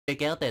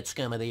take out that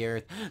scum of the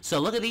earth. So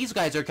look at these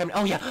guys are coming.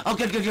 Oh yeah. Oh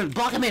good, good, good.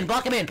 Block him in.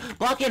 Block him in.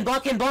 Block in.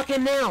 Block in. Block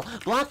in now.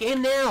 Block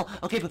in now.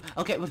 Okay.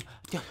 Okay.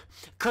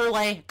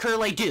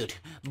 Curly, dude.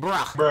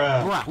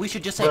 Bruh. We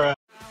should just say. Bruh.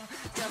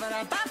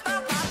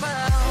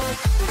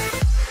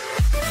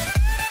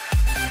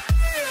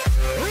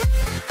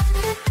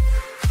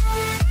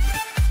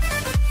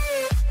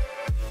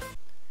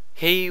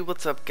 Hey,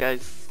 what's up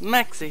guys,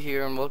 Maxi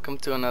here and welcome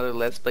to another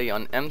Let's Play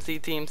on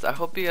McTeams. I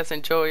hope you guys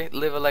enjoy,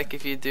 leave a like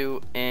if you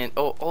do, and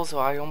oh, also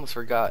I almost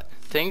forgot,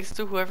 thanks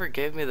to whoever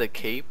gave me the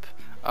cape.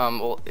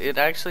 Well, it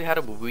actually had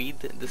a weed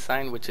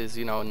design, which is,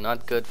 you know,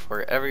 not good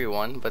for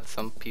everyone, but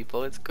some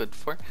people it's good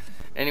for.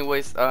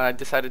 Anyways, I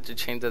decided to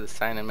change the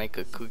design and make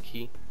a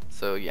cookie,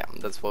 so yeah,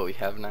 that's what we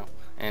have now,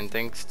 and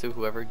thanks to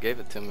whoever gave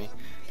it to me.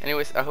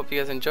 Anyways, I hope you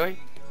guys enjoy,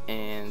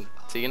 and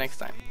see you next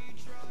time.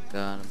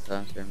 God, I'm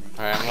transferring me.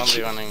 Alright, I'm gonna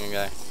be running a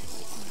guy.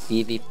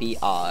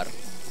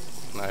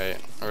 PvPR. Alright,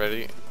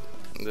 ready?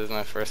 This is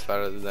my first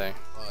fight of the day.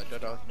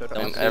 Don't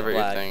And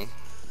everything.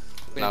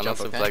 No, no jump,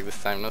 flag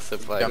this time, no slip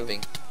flag.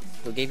 Jumping.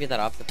 Who gave you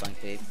that Optifine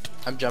cape?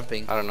 I'm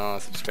jumping. I don't know,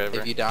 a subscriber.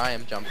 If you die,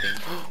 I'm jumping.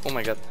 Oh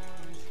my god.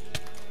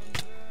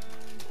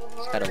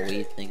 It's got a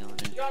weed thing on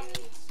it.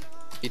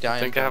 If you die, I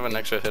think I have an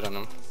extra hit on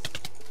him.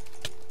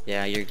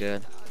 Yeah, you're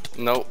good.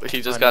 No,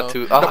 he just got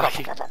two. Oh,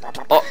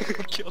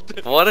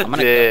 what a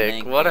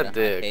dick. What a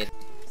dick.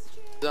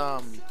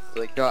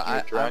 Like, yo,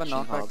 I have a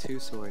knockback 2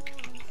 sword.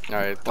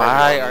 Alright,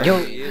 Why are you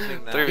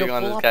using that?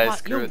 3v1 this guy,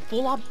 screw it.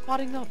 Full op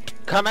spotting up.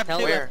 Come up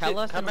where? Tell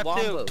us in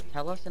Wombo.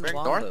 Tell us in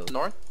Wombo.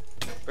 North?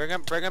 Bring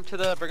him to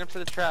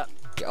the trap.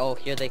 Oh,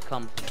 here they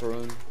come,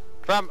 prune.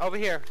 From over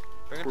here.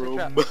 Bring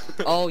him to the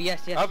trap. Oh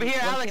yes, yes. Over here,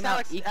 One Alex, came F2,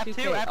 out, Eek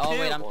 2K. F2. Oh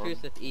wait, I'm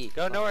truce with Eek.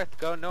 Go north,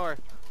 go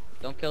north.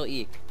 Don't kill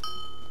Eek.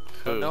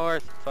 Go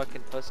north,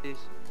 fucking pussies.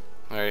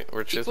 Alright,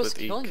 we're truce with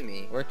Eek. killing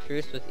me. We're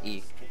truce with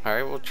Eek.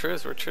 Alright, we're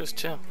truce,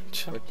 chill.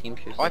 We're team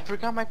truce. Oh, I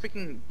forgot my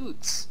freaking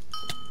boots.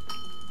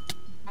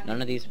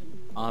 None of these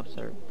ops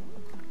are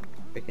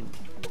freaking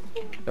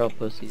girl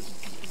pussies.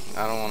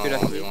 I don't wanna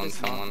 1v1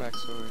 someone.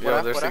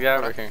 Yo, there's a guy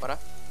over here. What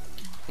up?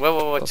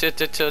 Whoa,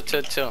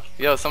 chill.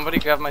 Yo, somebody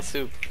grab my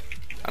soup.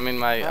 I mean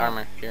my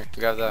armor. Here,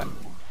 grab that.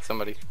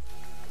 Somebody.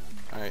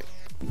 Alright.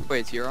 Wait,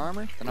 it's your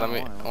armor? Let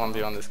me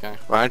 1v1 this guy.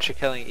 Why aren't you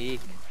killing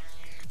Eek?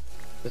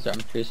 Because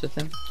I'm truce with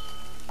him.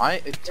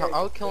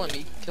 I'll kill him.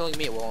 He killing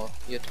me. Well,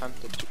 he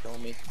attempted to kill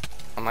me.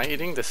 Am I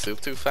eating the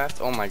soup too fast?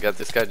 Oh my god,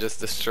 this guy just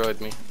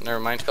destroyed me. Never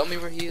mind. Tell me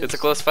where he is. It's a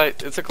close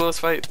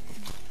fight.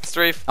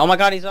 Strafe. Oh my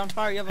god, he's on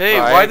fire. You have a Hey,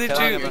 fire. why did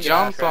you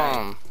jump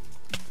on?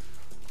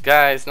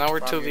 Guys, now we're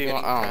From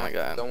 2v1. Oh my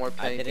god. Don't worry,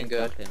 I anything didn't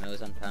good. him. It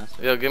was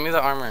unpassable. Yo, give me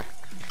the armor.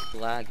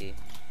 Laggy.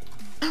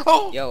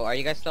 Oh! Yo, are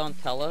you guys still on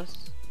Telos?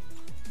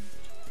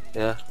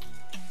 Yeah.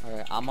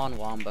 Alright, I'm on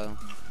Wombo.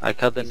 I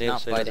cut the He's noob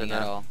not so he doesn't fighting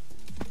at know. all.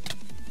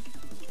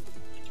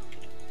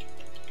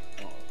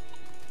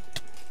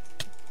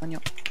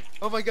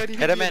 Oh my god, he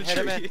Hit him in, hit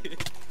him in.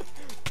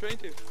 Trying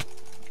to.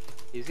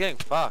 He's getting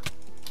fucked.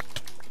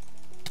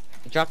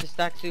 He dropped a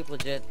stack soup,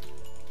 legit.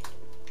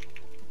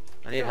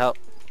 I need help.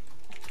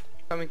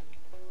 Coming.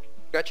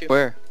 Got you.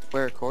 Where?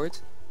 Where?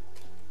 Cords?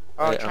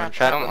 Oh, Wait, trap.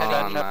 Come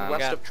on, man.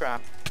 West of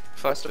trap.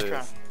 Fuck West of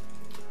trap.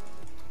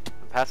 this.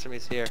 Pastor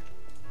me's here.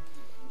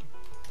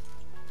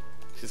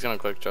 She's gonna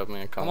quick drop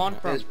me a Come comment.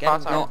 on, from. There's Get him.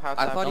 pots Don't on.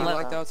 I thought he let-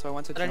 locked out, so I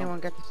went to let anyone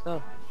get the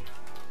stuff.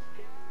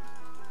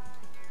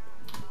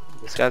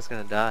 This guy's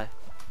gonna die.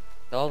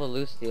 All the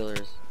loot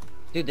stealers.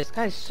 Dude, this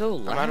guy's so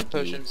laggy. I'm out of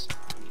potions.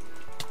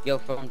 Yo,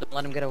 from, don't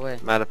let him get away.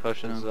 I'm out of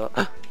potions as well.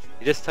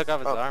 He just took off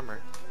his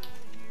armor.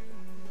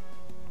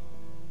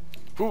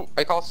 Ooh.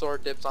 I call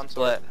sword dips on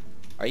sword. Split.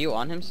 Are you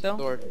on him still?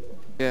 Sword.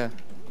 Yeah.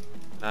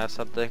 I have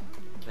something.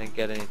 Didn't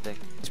get anything.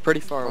 He's pretty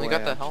far Only away,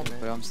 got the actually,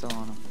 helmet. but I'm still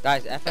on him.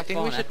 Guys, think FF we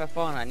on, should- FF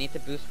on. I need to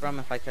boost from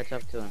if I catch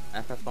up to him.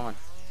 FF on.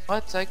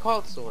 What? I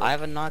called sword. I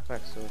have a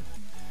knockback sword.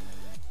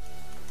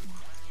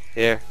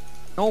 Here.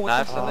 No, I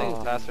have what something.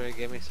 the Pastor,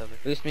 give me something.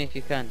 Boost me if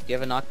you can. Do you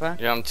have a knockback?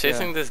 Yeah, I'm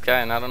chasing this guy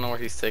and I don't know where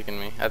he's taking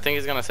me. I think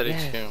he's gonna set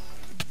Yes. HQ. Here, you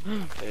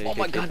Oh can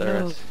my keep god, the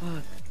no, rest.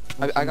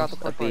 fuck. I got the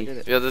part where I did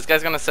it. Yeah, this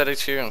guy's gonna set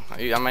HQ.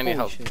 I might need Holy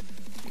help. shit.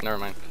 Never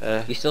mind.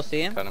 You still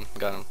see him? Got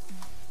him.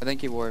 I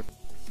think he warped.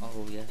 Oh,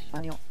 yes.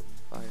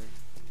 Fire.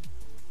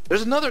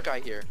 There's another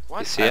guy here. You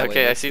What? see him?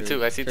 Okay, I see two.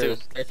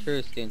 They're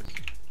true students.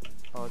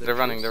 Oh, They're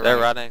running. They're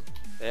running.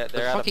 They're out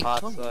of fucking pots.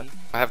 killing So me.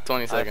 I have 20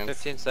 I have seconds.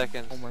 15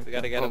 seconds. Oh my We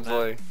gotta get Oh him now.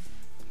 boy.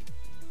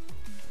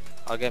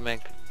 I'll get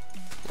Mink.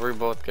 We're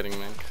both getting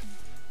mink.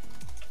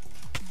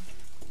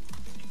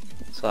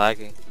 It's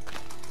lagging.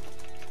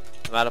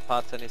 I'm out of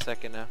pots any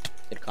second now.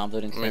 Did Combo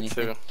didn't say Me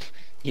anything? too.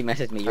 He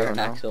messaged me, I you're don't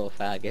an know. actual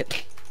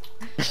faggot.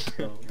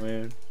 Oh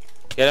man.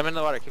 Get him in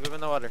the water. Keep him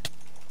in the water.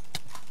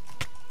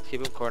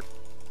 Keep him corn.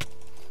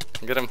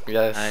 Get him.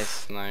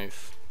 Yes.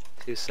 Nice.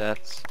 2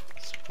 sets.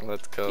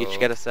 Let's go. Each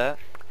get a set.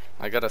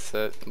 I got a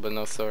set, but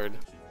no sword.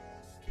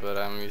 But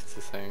I'm used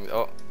to saying.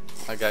 Oh,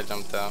 a guy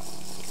jumped out.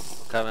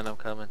 I'm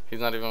coming. He's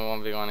not even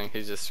 1v1ing.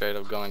 He's just straight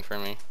up going for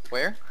me.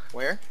 Where?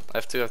 Where?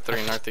 F2,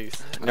 F3,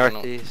 northeast. I don't know.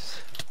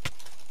 Northeast.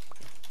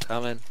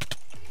 Coming.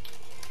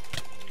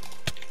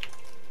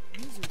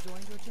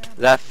 Is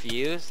that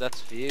fuse? That's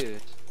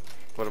fuse.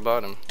 What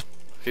about him?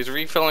 He's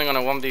refilling on a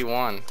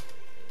 1v1.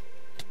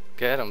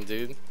 Get him,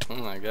 dude. Oh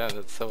my god,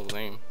 that's so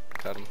lame.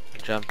 Got him.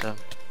 Jumped him.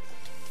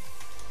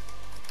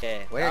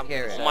 Okay. Where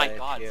Garrett? Oh my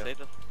god, say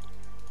the.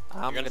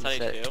 I'm You're gonna gonna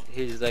say too?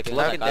 he's like Look,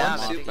 looking I'm down.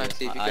 off. soup, man.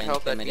 See if you can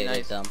help, that'd be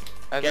intimidated nice.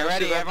 them. Get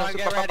ready, everyone.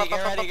 Get ready.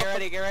 Get ready. Get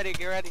ready. Get ready.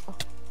 Get ready. Get ready.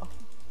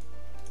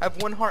 I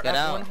have one heart. Get I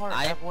have out. one heart.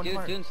 I have one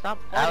heart. Dude, stop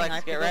Alex, fighting. I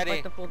have get to go ready.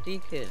 fight the full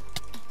D kid.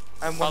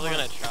 I have one Probably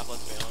heart. gonna trap,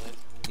 let's be honest.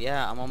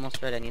 Yeah, I'm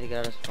almost ready. I need to get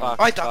out of spawn.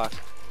 Fuck. I thought.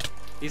 Fuck.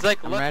 He's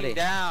like I'm looking ready.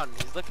 down.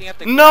 He's looking at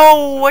the.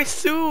 No, I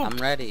soup. I'm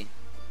ready.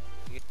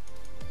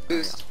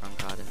 Boost. From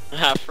got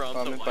it. From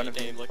I'm the in white front of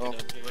name, you. look Oh.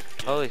 at him. He looks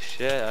good. Holy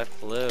shit! I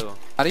flew.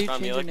 How do you From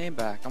change you your look- name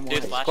back? I'm Dude,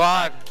 worried. slash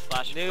Squad.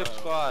 slash Noob pro.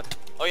 squad.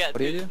 Oh yeah, What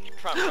do you dude. do?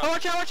 Front, Oh, front.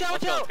 watch out! Watch out!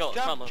 Watch Let's out! go,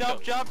 Jump! front, let's Jump!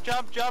 go. Jump!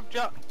 Jump! Jump!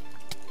 Jump!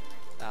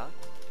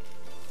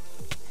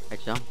 I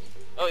jump.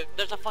 Oh,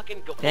 there's a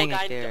fucking full Dang it,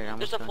 guy. Garrett, I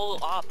There's a almost full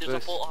op. There's a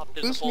Boost. full op.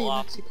 There's a Boost full me,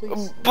 op. Maxi,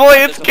 please. Boy,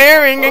 it's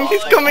carrying and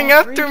he's coming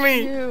after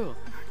me. You.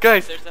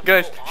 Guys, There's a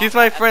guys, full he's op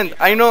my at friend. me.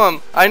 I know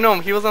him. I know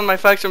him. He was on my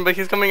faction, but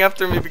he's coming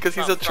after me because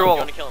he's a Front, troll. You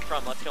wanna kill him?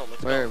 Front, let's kill him.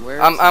 Let's Where? go.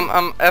 Where? I'm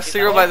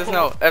F0 by the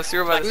snow.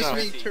 F0 by the Boost snow.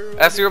 me, turtle.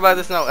 F0 by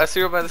the snow.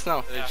 F0 by the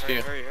snow. Yeah, hurry,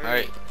 HQ. hurry, hurry.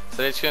 Alright.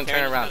 So HQ and turn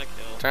Karen's around. gonna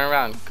kill. Turn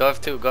around. Go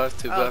F2. Go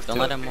F2. Go Don't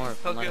let F2. him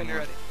morph. Don't let him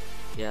morph.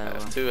 Yeah, I will.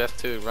 F2.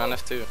 F2. Run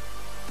F2.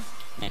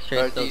 Make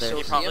sure he's still He there.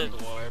 He probably is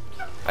warped.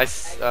 I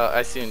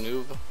see a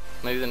noob.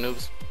 Maybe the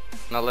noob's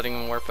not letting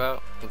him warp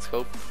out. Let's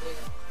hope.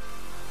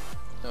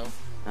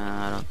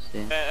 I don't see.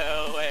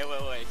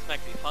 Wait. Smack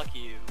me. Fuck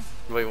you.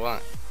 Wait,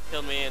 what?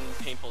 Kill me in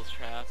Painful's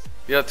traps.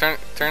 Yo, turn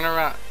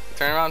around.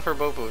 Turn around for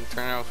Bopu.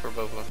 Turn around for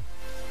Bopu.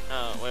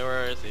 Oh, wait,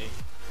 where is he?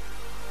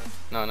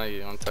 No, not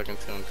you. I'm talking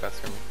to him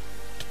faster me.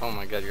 Oh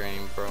my god, you're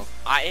aiming, bro.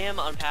 I am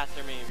on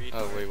Pastor Me.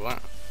 Oh, wait,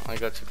 what? I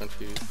got you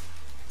confused.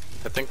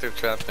 I think they're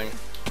trapping.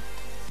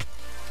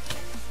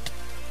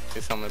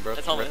 Please help me, bro.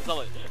 It's only.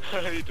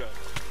 He died.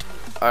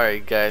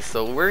 Alright guys,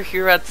 so we're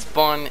here at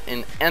spawn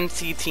in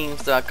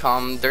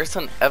mcteams.com. There's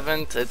an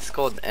event, it's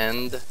called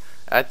End.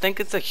 I think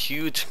it's a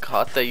huge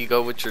cut that you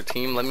go with your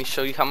team. Let me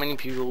show you how many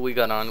people we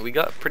got on. We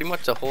got pretty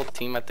much the whole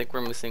team. I think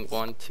we're missing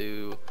 1,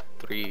 2,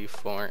 3,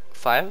 4,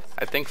 5.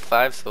 I think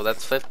 5, so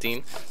that's 15.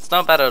 It's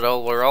not bad at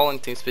all. We're all in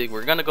TeamSpeak.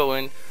 We're gonna go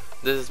in.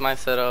 This is my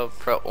setup,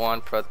 Prot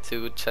 1, Prot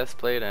 2, chest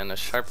plate, and a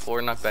sharp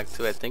 4, knockback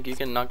 2. I think you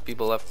can knock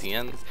people off the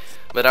end.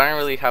 But I don't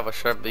really have a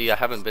sharp B. I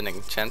haven't been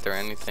enchanted or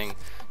anything.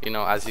 You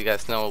know, as you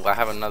guys know, I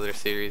have another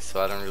series,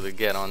 so I don't really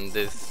get on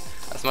this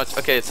as much.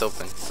 Okay, it's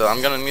open. So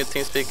I'm gonna mute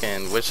TeamSpeak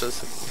and wish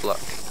us luck.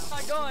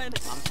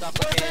 I'm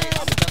suffocating.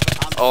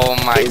 Oh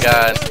my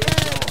god.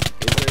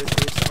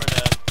 We're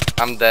dead.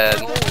 I'm dead.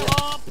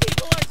 Oh,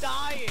 people are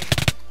dying.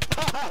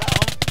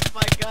 Oh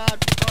my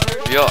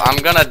god. Yo, I'm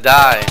gonna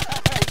die.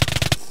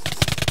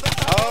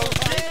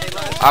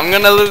 I'm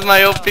gonna lose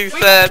my OP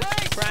set.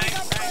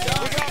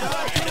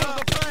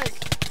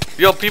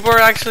 Yo, people are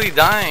actually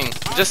dying.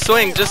 Just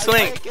swing, just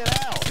swing.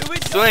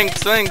 Swing,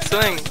 swing,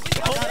 swing.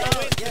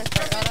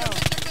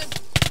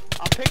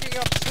 I'm picking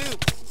up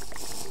soup.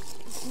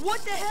 What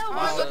the hell?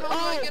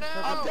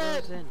 I'm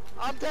dead.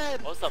 I'm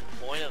dead. What's the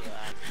point of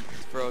that?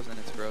 It's frozen.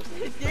 It's frozen.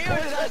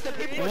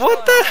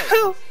 What the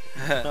hell?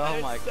 Oh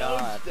my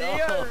god.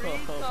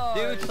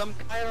 Dude, some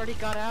guy already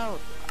got out.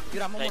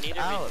 Dude, I'm They almost need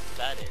to out.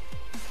 reset it.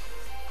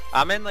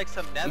 I'm in like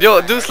some nether.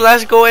 Yo, do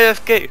slash go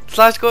AFK.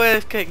 Slash go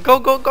AFK. Go,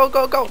 go, go,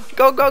 go, go.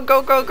 Go, go,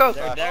 go, go, go.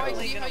 They're I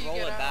definitely see gonna how you roll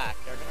get it out. back.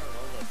 They're gonna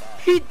roll it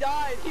back. He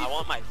died. I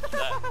want my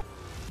set.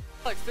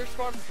 Alex, there's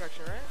spawn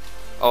protection, right?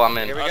 Oh, I'm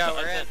in. Here we go.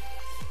 We're in.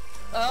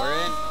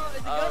 Oh, is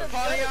it gonna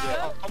Party fail?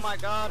 out. Oh my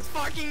god.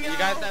 Fucking You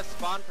guys have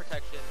spawn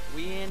protection.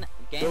 We in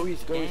gang. Go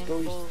east, go east, go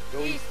east,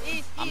 go east.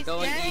 East, I'm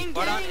going east.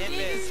 Put on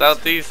invis.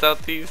 Southeast,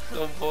 southeast.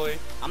 Oh boy.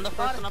 I'm the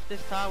first one up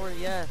this tower,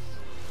 yes.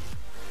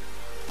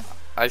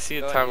 I see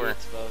a Go tower.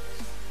 east, folks.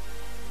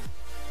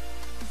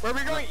 Where are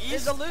we going? East?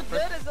 Is the loot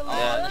good? Is the loot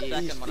Oh, good? the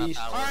second East, one up east.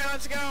 tower. Alright,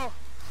 let's go.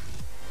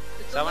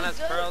 Is the Someone loot has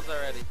good? pearls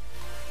already.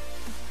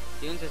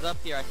 Dunes is up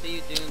here. I see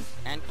you, Dunes.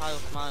 And Kyle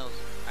Smiles.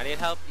 I need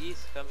help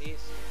east. Come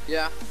east.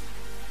 Yeah.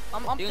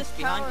 I'm up Dunes,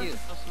 behind you.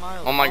 Kyle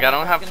Smiles. Oh my god, I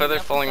don't have feather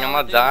falling. I'm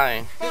gonna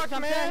die. Fuck,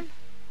 man.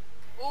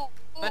 Oh,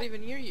 not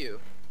even near you.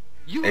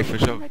 Hey, for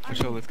sure,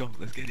 let's go,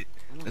 let's get it.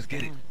 Let's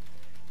get it.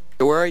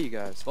 So where are you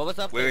guys? What was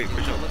up? Wait,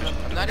 for sure.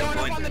 I'm not going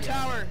up on the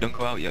tower. Don't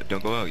go out yet,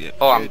 don't go out yet.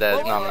 Oh, I'm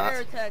dead. No, I'm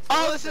not.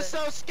 Oh, this is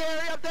so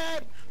scary. I'm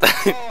dead.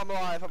 Oh, I'm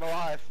alive. I'm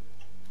alive.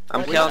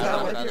 I'm killing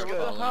someone.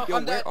 someone.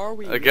 Yo, where are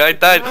we? A guy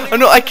died. Oh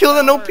no, I killed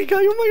an OP guy.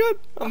 Oh my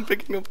god. I'm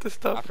picking up this I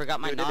stuff. forgot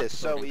my Dude, it knock is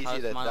so sword, and easy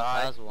Kyle to Smiles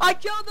die. has one. I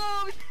killed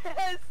him!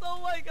 Yes! Oh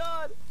my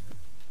god!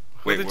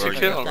 Who did you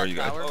kill? Where are you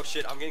guys? Tower?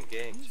 shit, I'm getting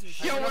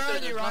ganked. Yo, where are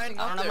you, Ryan?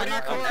 I don't have my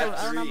knock sword.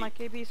 I don't have my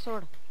KB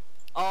sword.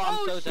 Oh,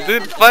 I'm so dead.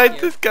 Dude, I'm fight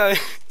here. this guy.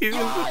 He's in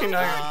Oh fucking my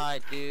iron.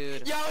 god,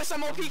 dude. Yo,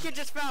 some OP kid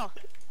just fell.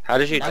 How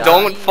did you die?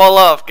 Don't fall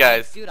off,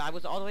 guys. Dude, I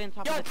was all the way on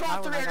top Yo, of the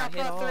prop tower 3, and I I got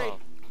got hit prop 3. off.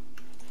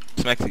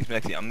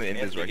 Smexy, I'm the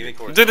invis right here.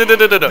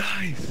 Duh-duh-duh-duh-duh.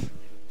 Nice.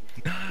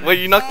 Wait,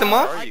 you knocked him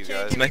Where off? are you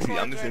guys?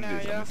 Smexy, I'm this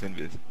invis, I'm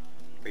this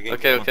invis.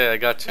 Okay, okay, I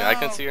got you. I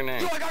can see your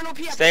name. Yo, I got an OP.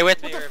 Stay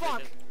with me, What the Irvin.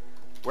 fuck?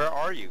 Where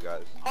are you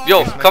guys?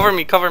 Yo, cover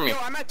me, cover me. Yo,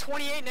 I'm at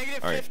 28,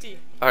 negative 50.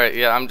 Alright,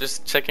 yeah, I'm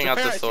just checking out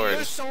the sword.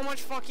 There's so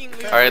much fucking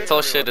loot. Alright, it's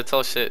all shit, it's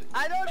all shit.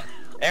 I don't.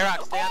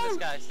 Arox, stay on this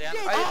guy, stay on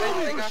this guy.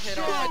 I got hit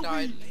off, I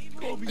died.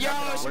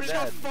 Yo, so just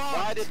got fucked.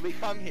 Why did we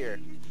come here?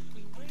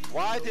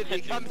 Why did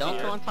we come Don't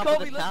here? go on top of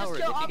the tower.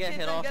 If you get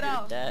hit off,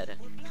 you're dead.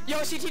 Yo,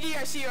 CTD,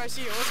 I see you, let's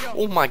go.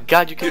 Oh my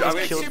god, you can Dude, just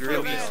I'm kill super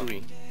really bad.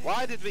 easily.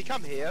 Why did we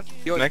come here?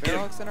 Yo, is Smack it.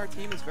 Verox in our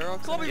team? Is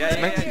Verox in our Yeah,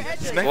 team? yeah,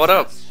 yeah. What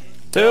up?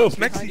 Two.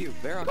 Behind you,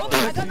 Verox.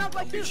 I got knocked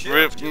by two.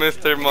 Rip,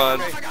 Mr. Mud.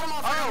 I got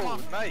him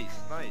off. Nice,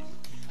 nice.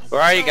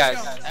 Where are you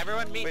Let's guys? go.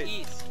 Everyone meet Wait.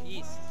 east.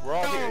 We're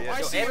all Yo, here, yeah.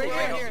 I see you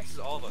right here. This is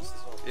all of us.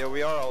 Yeah,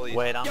 we are all here.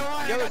 Wait, I'm. Yo,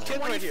 I Yo, got there's kids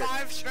right here.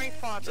 25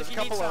 strength pots There's if a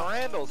you need couple of some.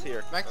 Randalls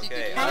here. Maxi,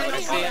 Okay. How Let many?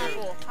 me see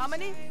it. How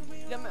many?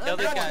 I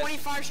got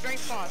 25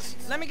 strength pots.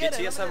 Let me get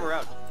it. TSM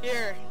around.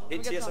 Here.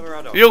 Hit TSM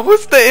around. Yo,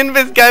 who's the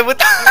invis guy with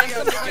the...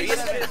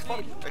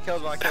 I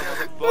killed one,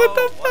 What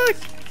the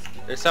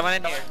fuck? There's someone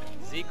in here.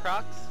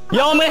 Z-Crocs?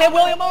 Yo, I'm gonna hit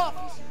William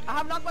off. I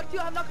have knockback two.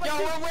 I have knockback Yo,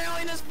 two. we're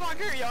wailing this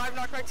fucker. Yo, I have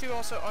knockback 2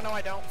 also. Oh, no,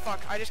 I don't.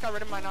 Fuck. I just got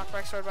rid of my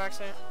knockback sword by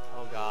accident.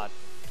 Oh god.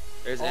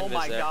 There's Oh invis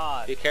my there.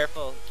 god. Be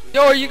careful.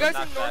 Yo, are you guys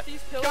Knock in back.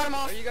 Northeast Pillar? Got him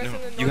off. Are you guys No,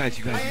 in the you guys, Northeast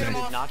you guys, I am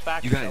off.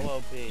 Knockback you so guys,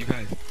 OP. you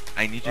guys.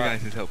 I need you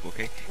guys' help,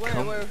 okay? Where,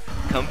 Come, where?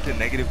 come to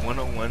negative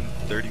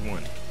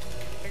 101.31.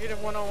 Negative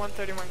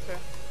 101.31.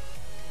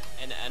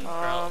 And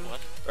Um, what?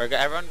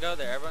 Everyone go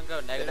there. Everyone go.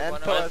 Negative And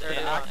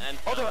 101. And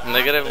Hold on.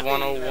 Negative They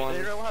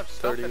 101. don't have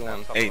stuff in that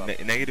 31. couple Hey,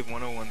 of- negative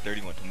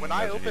 101.31. When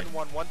I opened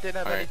one didn't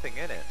have Alright. anything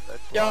in it. That's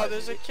Yo, why.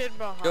 there's a kid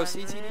behind Yo, me.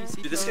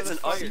 CTD, Dude, this kid's an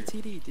iron.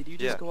 CTD, did you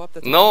Yeah. just go up the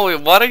tower? No,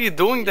 what are you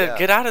doing there? Yeah.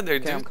 Get out of there,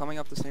 Okay, I'm dude. coming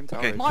up the same tower.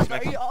 Okay. Monster,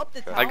 are you up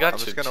the tower? I got I'm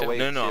you. just gonna chill. wait.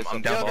 No, no, I'm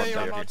TSM down Yo, here, there you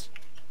I'm are, down mods.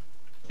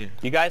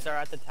 You guys are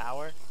at the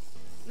tower?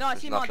 No, I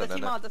There's see mods, I nothing see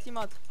in it. mods, I see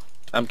mods.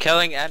 I'm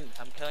killing Enderman.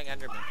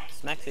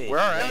 Smexy. Where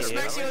are Yo, Enderman?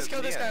 Smexy, let's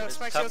kill this guy.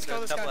 Smexy, let's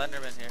kill this Couple guy.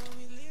 Enderman here.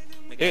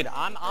 Dude,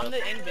 I'm the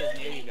invis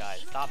near you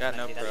guys. Stop Yeah, Smexy,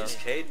 no that's problem. it.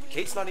 Kate?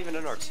 Kate's not even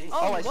in our team.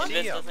 Oh, I what? see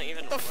This him. doesn't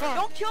even The work. fuck?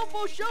 Don't kill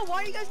Faux Show,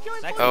 why are you guys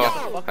killing Smexy, Faux Oh, what the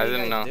Show? fuck I are you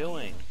didn't guys know.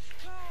 doing?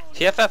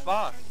 TFF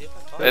off.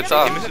 TFF off. It's Get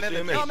off. Mr. No,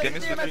 3MS, get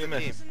Mr. Mr.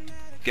 3MS.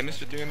 Get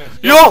Mr.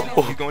 3MS.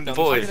 Yo! He's going down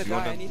Boys. the stairs, he's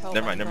going I down. need help,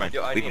 Never mind, I never mind.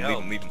 Yo, I Leave need him, leave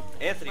help. him, leave him.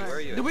 Anthony, where are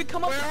you? Did we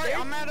come up Where the are you?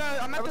 stairs? I'm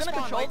Are at we the gonna spawn,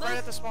 control like right this?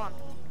 at the spawn.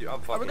 Dude, I'm Are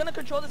we fucking. gonna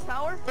control this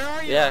tower? Where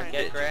are you? Yeah, Ryan?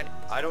 get Granny.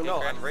 I don't know.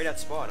 Get I'm Granny. right at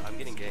spawn. I'm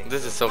getting ganked.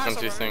 This is so Passover.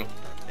 confusing.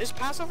 Is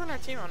Passover in our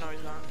team? Oh, no,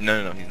 he's not.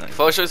 No, no, no, he's not.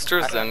 Fosho's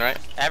truth then, right?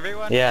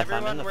 Everyone, Yeah, if I'm in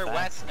everyone, the we're back.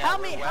 west now. Help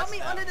we're me, west help me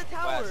now. under the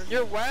tower. West.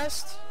 You're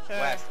west?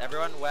 West.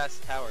 Everyone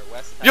west tower.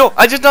 West tower. Yo,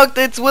 I just knocked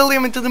it's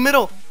William into the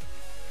middle.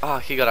 Ah,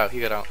 he got out,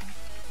 he got out.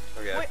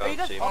 Okay, I Wait, are you found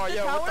guys Chief. Oh, the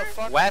yo, what the tower?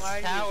 fuck? West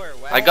Laggy. tower.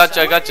 West I got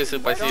you, I tower. got you,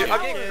 Soup, I see Dude, you.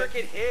 I'm getting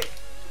freaking hit.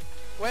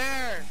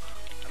 Where?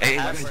 Hey, you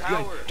Have guys,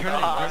 tower. turn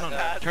on him,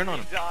 turn on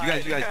him. You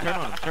guys, turn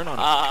on him, turn on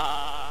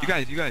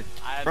him. You guys.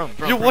 Bro,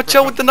 Yo, watch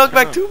out with the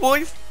knockback too,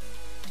 boys.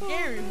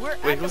 Gary, we're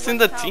Wait, at who's the in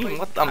the west team? tower.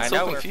 What? I'm I so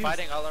know, confused. we're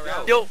fighting all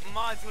around. Yo,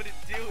 mods, what it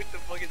do with the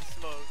fucking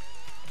smoke?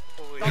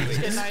 Holy Don't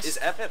shit. get nice. Is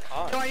FF Yo,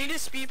 on? I need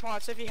his speed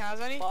pots if he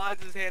has any.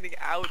 Mods is handing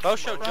out Fosho,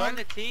 smoke. join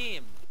the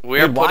team.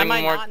 We're Dude, why putting am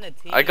I more. not in a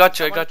team? I got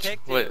you, I Someone got you.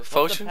 kicked you. Wait,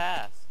 What's the Fosho?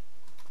 pass?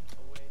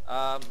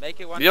 Make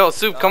it one. Yo,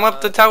 Soup, come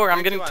up the tower.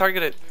 I'm getting 3-2-1.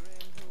 targeted.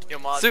 Yo,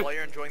 mods, Soup. while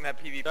you're enjoying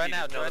that PvP, Join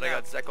now, just know join that I now.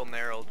 got Zekel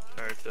narrowed.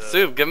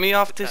 Soup, get me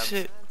off this Temps.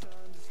 shit.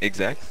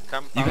 Exact.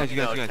 Come. You guys,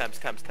 No, you guys. temps.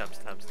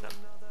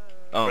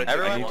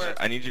 Everyone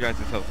I need you guys'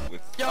 help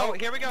with. Yo, Oh,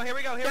 here we go. Here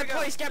we go. Here we get go.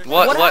 place, get place.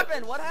 What?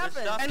 happened? What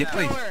happened? End Get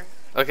place. tower.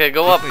 Okay,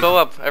 go up, go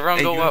up. Everyone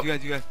Hey, go up. you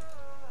guys.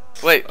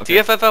 Wait, Okay.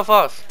 TFFF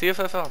off.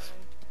 TFF off.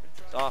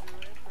 It's off. Kill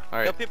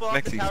Alright. people off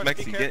the Mexi, tower. Be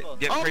Mexi, careful.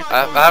 get Oh praise. my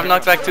I have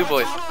knockback too,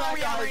 boys. Where are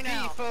we at right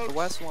now? The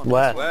west one.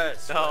 West.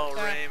 West. No,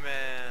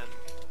 Rayman.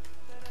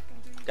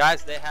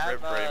 Guys, they have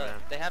Rip Rayman.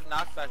 they have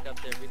knockback up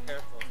there. Be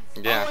careful.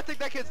 Oh, Yeah. I think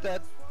that kid's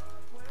dead.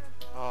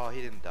 Oh,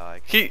 he didn't die.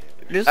 He.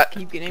 Just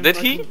keep getting did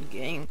he?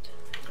 ganked.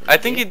 I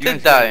think he You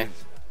did guys die.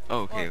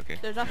 Oh, okay.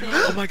 There's nothing.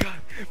 Oh my god,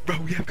 bro,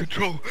 we have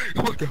control.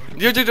 Oh my god.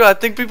 Yo, I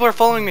think people are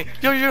following me.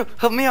 Yo,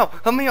 help me out,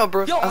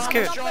 bro. Yo, I'm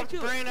scared. knockback too.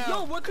 Brain out.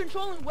 Yo, we're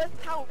controlling west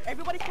tower.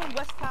 Everybody's going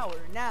west tower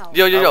now.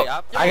 Yo, Are we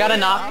up? I got a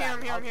knock.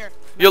 I'm here.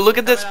 Yo, look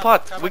at this Coming pot.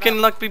 up, coming We can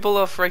up. knock people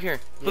off right here.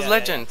 Who's Yeah,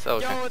 legends? Oh,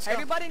 okay. Yo, let's go.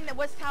 Everybody in the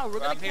west tower. We're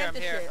gonna I'm here, camp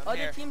I'm this here, shit. I'm Other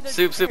here. teams are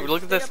Soup, scared.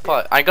 look at Stay this up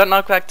pot. I got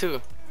knockback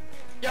too.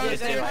 Yo, Yeah, is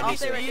dude, anyone I I'll need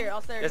stay to right here.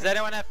 I'll stay right Does here.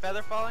 anyone have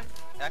feather falling?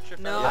 Extra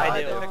feather? No, I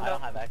I do. don't. I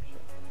don't have extra.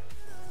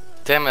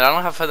 Damn it, I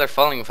don't have feather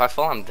falling. If I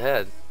fall, I'm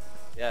dead.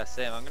 Yeah,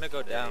 same. I'm gonna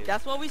go down.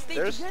 That's why we stay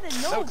There's together.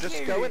 no, No, just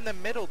Gary. go in the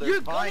middle. There's You're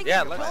vines. gunning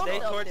Yeah, your let's phone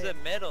stay out towards there. the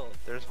middle.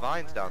 There's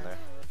vines down there.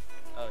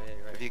 Oh yeah,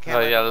 you're right. If you Oh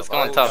yeah, let's go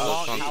on top.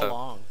 Let's go on How top.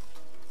 long?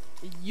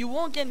 You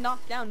won't get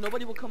knocked down.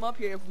 Nobody will come up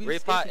here if we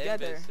Repot stay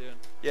together. invis soon.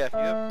 Yeah, if you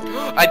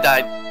have I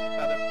died.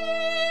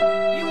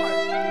 You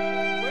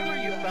are. Where were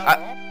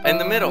you? In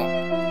the middle.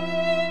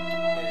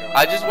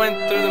 I just went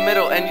through the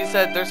middle, and you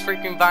said there's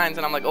freaking vines,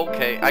 and I'm like,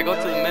 okay. I go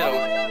to the middle.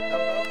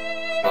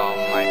 Oh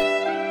my.